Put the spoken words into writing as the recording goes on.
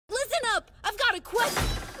got a question.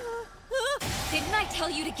 Didn't I tell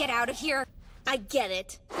you to get out of here? I get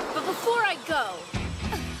it. But before I go...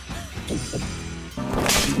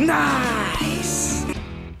 Nice!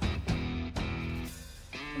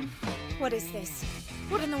 What is this?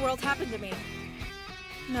 What in the world happened to me?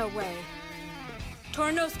 No way.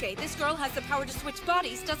 Torinosuke, this girl has the power to switch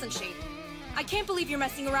bodies, doesn't she? I can't believe you're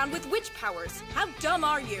messing around with witch powers. How dumb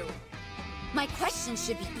are you? My questions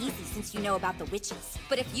should be easy since you know about the witches.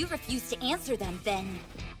 But if you refuse to answer them, then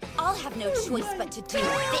I'll have no choice but to do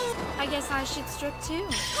this. I guess I should strip too.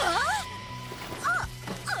 Huh?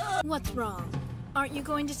 What's wrong? Aren't you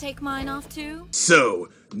going to take mine off too? So,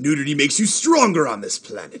 nudity makes you stronger on this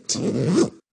planet.